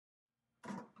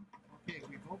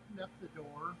up the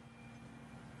door.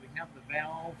 We have the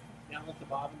valve down at the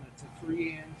bottom. It's a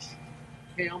 3-inch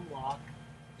cam lock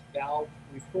valve.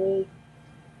 We pulled,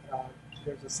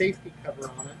 there's a safety cover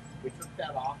on it. We took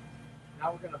that off.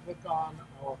 Now we're going to hook on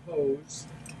our hose.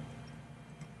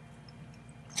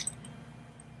 So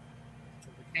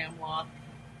the cam lock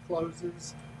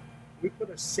closes. We put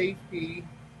a safety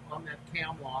on that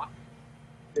cam lock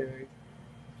to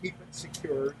keep it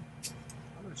secured.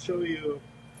 I'm going to show you.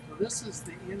 So this is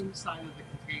the inside of the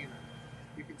container.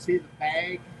 You can see the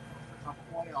bag of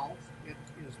oil. It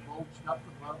is bulged up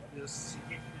above this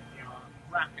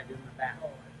bracket in the back.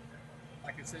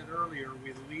 Like I said earlier,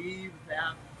 we leave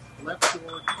that left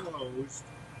door closed.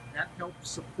 That helps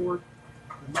support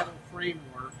the metal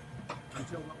framework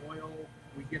until the oil,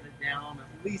 we get it down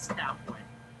at least halfway.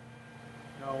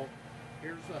 So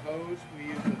here's the hose. We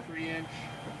use a 3-inch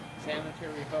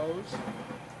sanitary hose,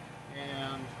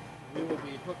 and we will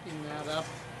be hooking that up.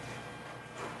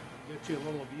 I'll get you a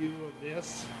little view of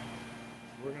this.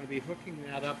 We're going to be hooking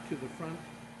that up to the front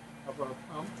of our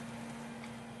pump.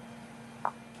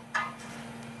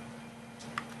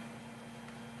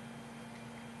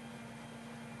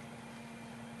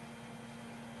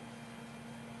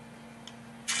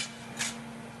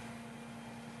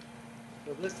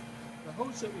 So the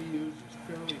hose that we use is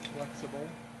fairly flexible.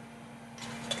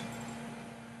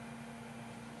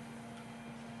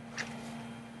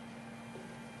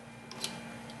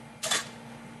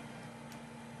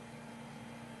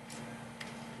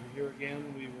 And here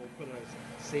again, we will put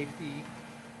a safety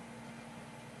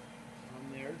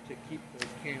on there to keep those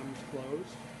cams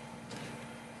closed.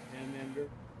 And then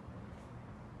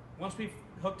once we've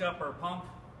hooked up our pump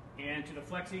and to the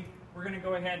Flexi, we're going to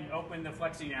go ahead and open the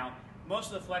Flexi now.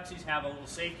 Most of the Flexis have a little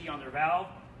safety on their valve.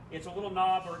 It's a little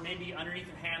knob, or maybe underneath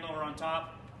the handle or on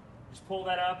top. Just pull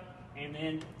that up and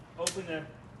then open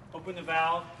the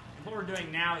valve. And what we're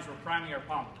doing now is we're priming our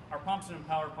pump. Our pump's an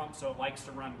impeller pump, so it likes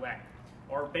to run wet,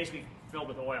 or basically filled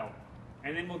with oil.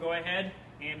 And then we'll go ahead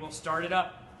and we'll start it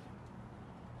up.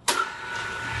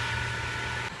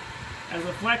 As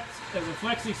the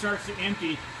Flexi starts to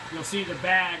empty, you'll see the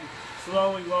bag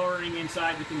slowly lowering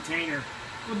inside the container.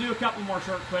 We'll do a couple more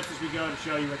short clips as we go to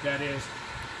show you what that is.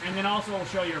 And then also we'll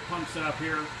show you our pump setup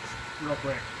here real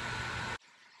quick.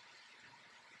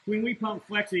 When we pump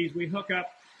Flexis, we hook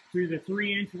up through the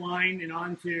 3-inch line and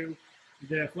onto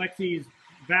the Flexi's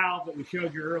valve that we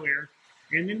showed you earlier.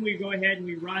 And then we go ahead and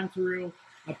we run through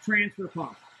a transfer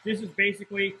pump. This is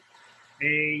basically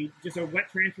just a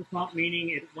wet transfer pump, meaning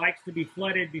it likes to be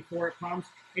flooded before it pumps.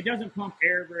 It doesn't pump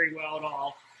air very well at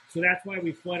all, so that's why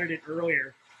we flooded it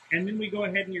earlier. And then we go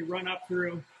ahead and we run up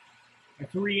through a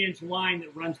 3-inch line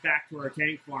that runs back to our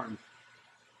tank farm.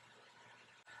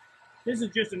 This is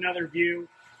just another view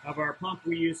of our pump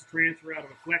we use to transfer out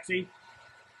of a Flexi.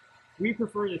 We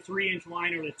prefer the 3-inch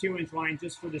line or the 2-inch line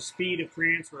just for the speed of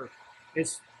transfer. It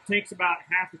takes about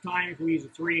half the time if we use a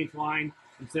 3-inch line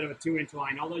instead of a 2-inch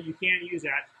line. Although you can use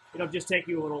that, it'll just take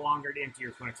you a little longer to empty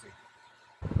your Flexi.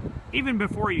 Even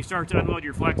before you start to unload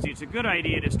your Flexi, it's a good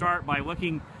idea to start by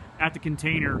looking at the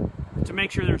container to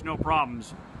make sure there's no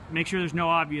problems. Make sure there's no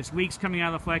obvious leaks coming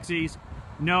out of the Flexis,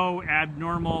 no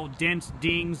abnormal dents,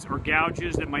 dings, or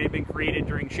gouges that might have been created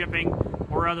during shipping,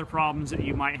 or other problems that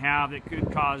you might have that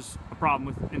could cause a problem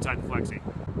with inside the Flexi.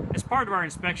 As part of our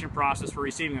inspection process for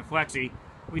receiving a Flexi,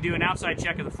 we do an outside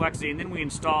check of the Flexi and then we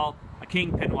install a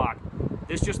kingpin lock.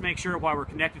 This just makes sure while we're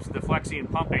connected to the Flexi and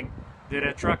pumping that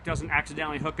a truck doesn't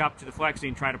accidentally hook up to the Flexi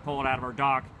and try to pull it out of our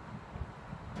dock.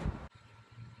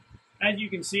 As you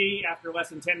can see, after less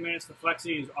than 10 minutes, the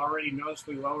Flexi is already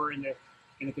noticeably lower in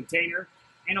the container,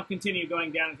 and it'll continue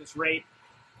going down at this rate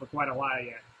for quite a while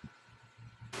yet.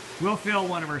 We'll fill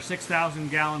one of our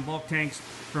 6,000-gallon bulk tanks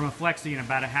from a Flexi in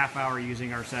about a half hour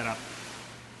using our setup.